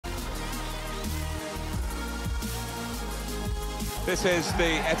This is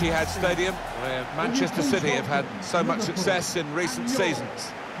the Etihad Stadium, where Manchester City have had so much success in recent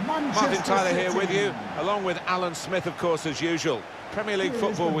seasons. Martin Tyler here with you, along with Alan Smith, of course, as usual. Premier League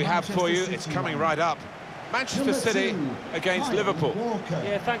football we have for you, it's coming right up. Manchester City against Liverpool.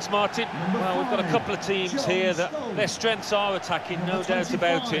 Yeah, thanks, Martin. Well, we've got a couple of teams here that their strengths are attacking, no doubt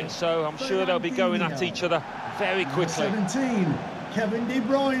about it, so I'm sure they'll be going at each other very quickly. 17, Kevin De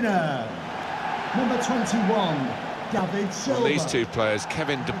Bruyne. Number 21, David Silva. Well, these two players,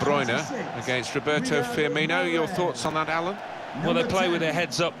 Kevin De Bruyne against Roberto Firmino. Your thoughts on that, Alan? Well, they play with their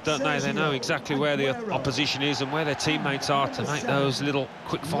heads up, don't they? They know exactly where the opposition is and where their teammates are to make those little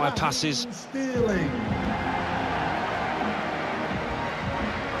quick-fire passes.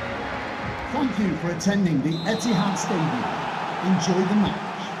 Thank you for attending the Etihad Stadium. Enjoy the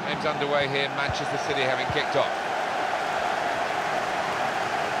match. Game's underway here, Manchester City having kicked off.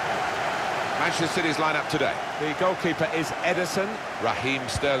 Manchester City's lineup today. The goalkeeper is Ederson. Raheem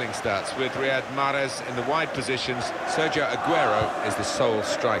Sterling starts with Riyad Mahrez in the wide positions. Sergio Aguero is the sole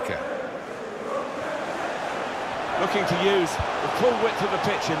striker. Looking to use the full width of the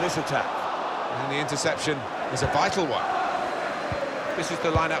pitch in this attack. And the interception is a vital one. This is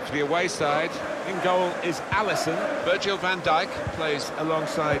the lineup for the away side. In goal is Alisson. Virgil van Dijk plays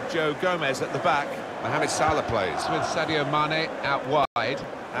alongside Joe Gomez at the back. Mohamed Salah plays with Sadio Mane out wide.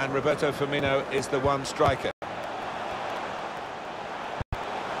 And Roberto Firmino is the one striker.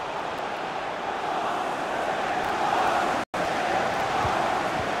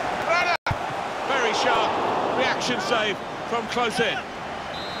 Very sharp reaction save from close in.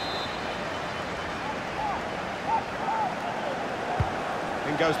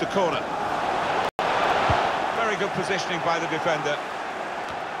 In goes the corner. Very good positioning by the defender.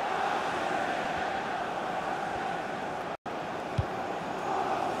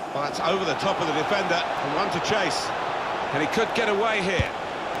 Well, that's over the top of the defender, and one to chase. And he could get away here.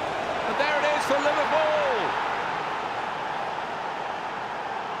 And there it is for Liverpool!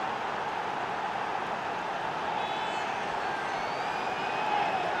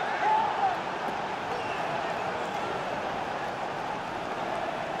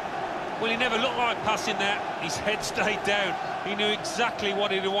 Well, he never looked like passing there. His head stayed down. He knew exactly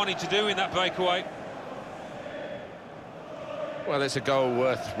what he wanted to do in that breakaway. Well, it's a goal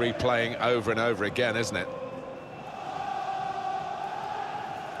worth replaying over and over again, isn't it?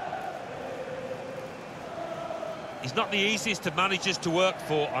 He's not the easiest of managers to work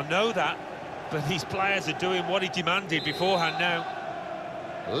for, I know that, but these players are doing what he demanded beforehand now.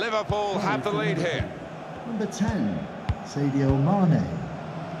 Liverpool have the lead here. Number 10, Sadio Mane.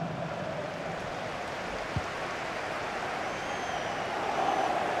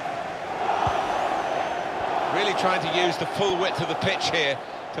 Really trying to use the full width of the pitch here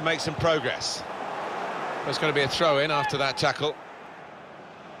to make some progress. There's going to be a throw-in after that tackle.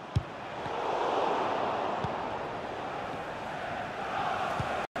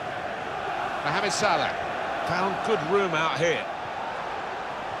 Mohamed Salah found good room out here.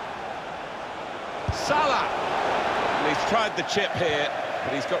 Salah! Well, he's tried the chip here,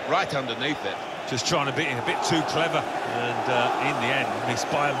 but he's got right underneath it. Just trying to be a bit too clever, and in the end, missed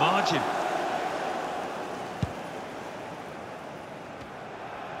by a margin.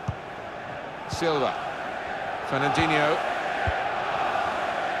 Silva, Fernandinho.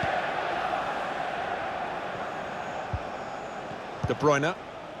 De Bruyne.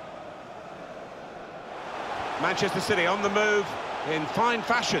 Manchester City on the move in fine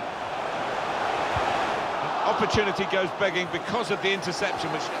fashion. Opportunity goes begging because of the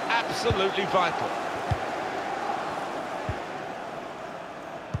interception, which is absolutely vital.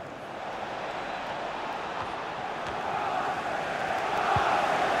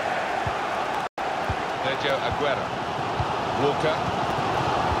 Sergio Aguero. Walker.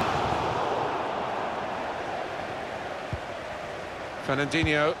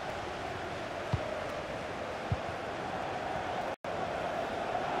 Fernandinho.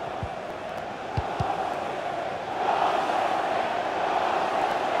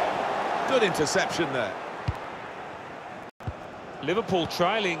 Good interception there. Liverpool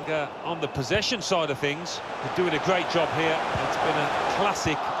trailing on the possession side of things. They're doing a great job here. It's been a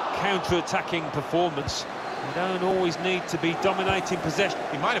classic counter-attacking performance. You don't always need to be dominating possession.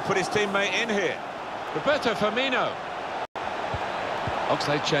 He might have put his teammate in here. Roberto Firmino.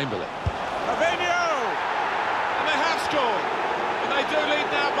 Oxlade-Chamberlain. Fabinho! And they have scored. And they do lead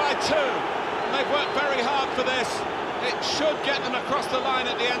now by 2. And they've worked very hard for this. It should get them across the line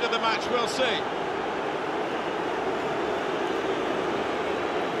at the end of the match. We'll see.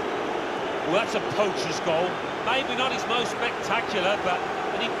 Well, that's a poacher's goal. Maybe not his most spectacular, but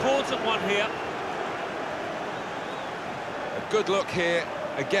an important one here. A good look here,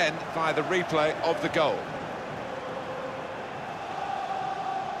 again, via the replay of the goal.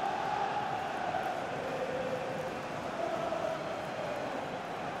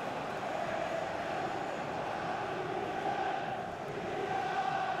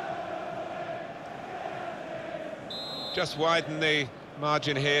 Just widen the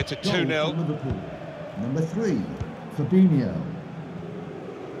margin here to 2-0. Liverpool. Number 3, Fabinho.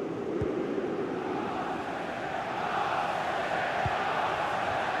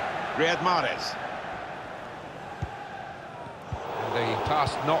 Riyad Mahrez. And the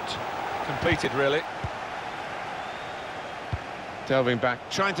pass not completed, really. Delving back,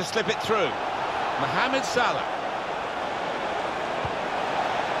 trying to slip it through. Mohamed Salah.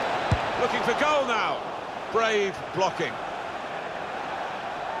 Looking for goal now. Brave blocking.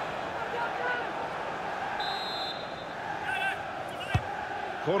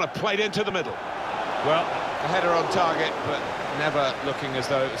 Corner played into the middle. Well, a header on target, but never looking as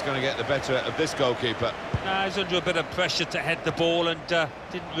though it's going to get the better of this goalkeeper. No, he's under a bit of pressure to head the ball and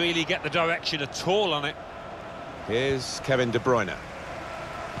didn't really get the direction at all on it. Here's Kevin De Bruyne.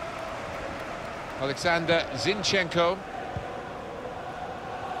 Alexander-Zinchenko.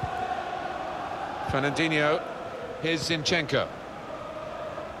 Fernandinho. Here's Zinchenko.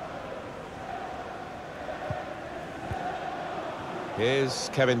 Here's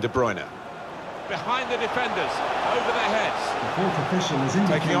Kevin De Bruyne. Behind the defenders, over their heads. The fourth official is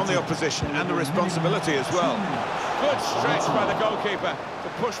Taking on the opposition and the responsibility as well. Good stretch by the goalkeeper to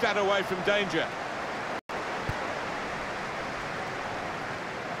push that away from danger.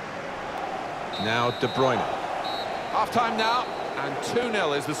 Now De Bruyne. Half-time now, and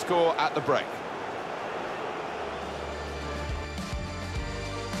 2-0 is the score at the break.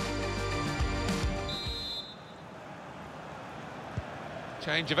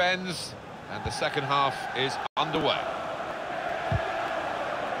 Change of ends, and the second half is underway.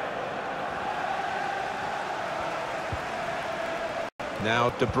 Now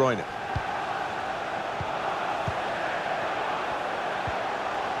De Bruyne.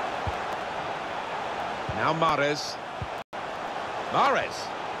 Now Mahrez. Mahrez.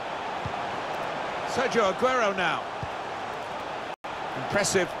 Sergio Aguero now.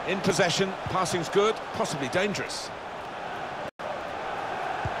 Impressive in possession, passing's good, possibly dangerous.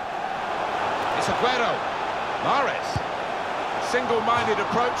 It's Aguero. Mahrez. Single-minded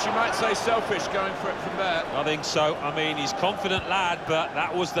approach, you might say selfish, going for it from there. I think so. I mean, he's a confident lad, but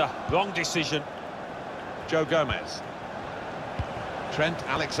that was the wrong decision. Joe Gomez. Trent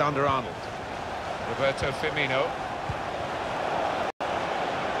Alexander-Arnold. Roberto Firmino.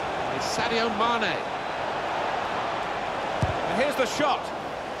 It's Sadio Mane. And here's the shot.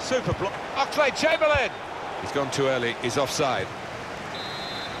 Super block. Oxlade-Chamberlain. He's gone too early, he's offside.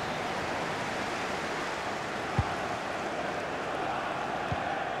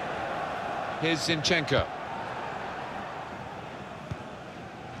 Here's Zinchenko.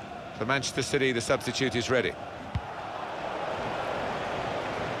 For Manchester City, the substitute is ready.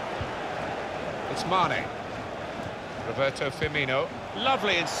 It's Mane. Roberto Firmino.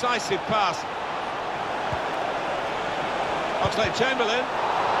 Lovely, incisive pass. Oxlade-Chamberlain.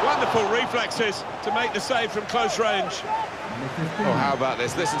 Wonderful reflexes to make the save from close range. Oh, how about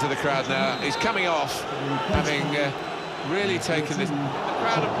this? Listen to the crowd now. He's coming off, having really taken this. The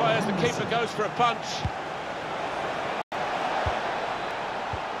crowd of players, the keeper goes for a punch.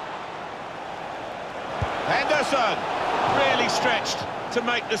 Henderson, really stretched to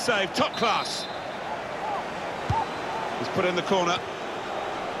make the save. Top class. He's put in the corner.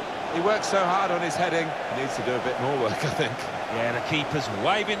 He works so hard on his heading. He needs to do a bit more work, I think. Yeah, the keeper's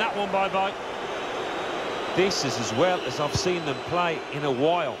waving that one bye-bye. This is as well as I've seen them play in a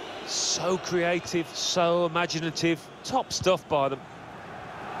while. So creative, so imaginative. Top stuff by them.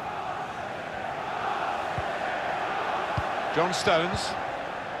 John Stones.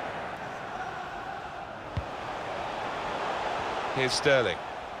 Here's Sterling.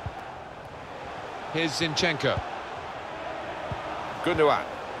 Here's Zinchenko. Gundogan.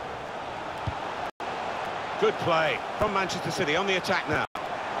 Good play from Manchester City on the attack now.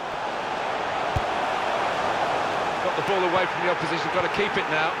 Got the ball away from the opposition, got to keep it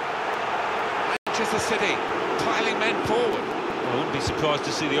now. Manchester City piling men forward. I wouldn't be surprised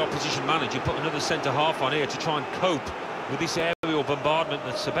to see the opposition manager put another centre-half on here to try and cope with this aerial bombardment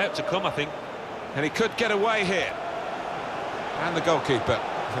that's about to come, I think. And he could get away here. And the goalkeeper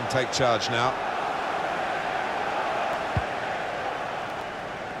can take charge now.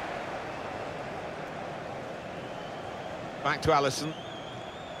 Back to Alisson.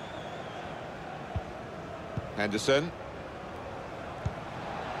 Henderson.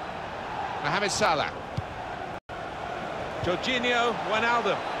 Mohamed Salah. Jorginho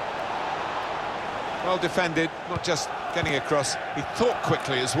Wijnaldum. Well defended, not just getting across, he thought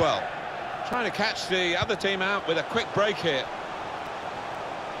quickly as well. Trying to catch the other team out with a quick break here.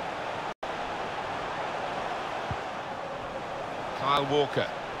 Kyle Walker.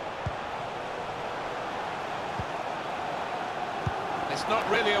 It's not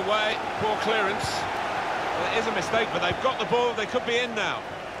really away, poor clearance. Well, it is a mistake, but they've got the ball, they could be in now.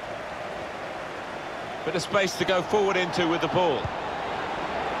 Bit of space to go forward into with the ball.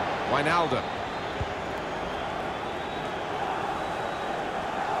 Wijnaldum.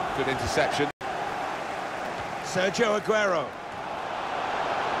 Good interception. Sergio Aguero.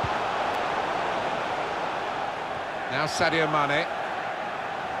 Now Sadio Mane.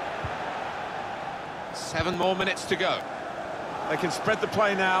 7 more minutes to go. They can spread the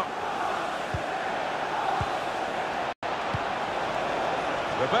play now.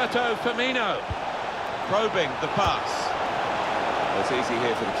 Roberto Firmino. Probing the pass. Well, it's easy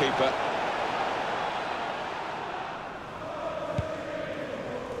here for the keeper.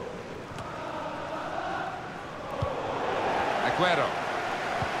 Aguero.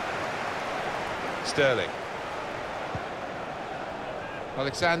 Sterling.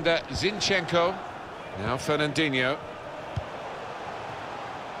 Alexander-Zinchenko. Now Fernandinho.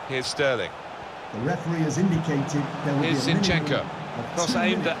 Here's Sterling. The referee has indicated there will Here's be a Zinchenko. Cross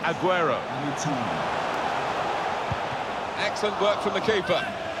aimed at Aguero. Excellent work from the keeper.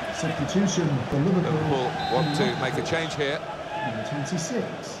 Substitution for Liverpool. Liverpool want to make a change here. Number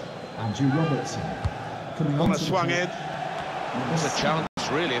 26, Andrew Robertson. Coming on to Swung in. There's a chance,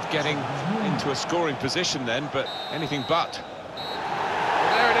 really, of getting into a scoring position then, but anything but.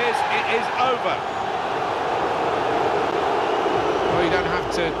 There it is over. Well, you don't have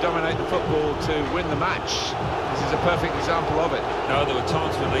to dominate the football to win the match. This is a perfect example of it. No, there were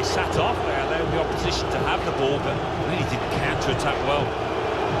times when they sat off, they allowed the opposition to have the ball, but really didn't counter-attack well.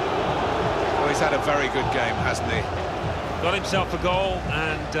 Well, he's had a very good game, hasn't he? Got himself a goal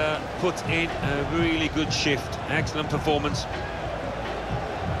and put in a really good shift. Excellent performance.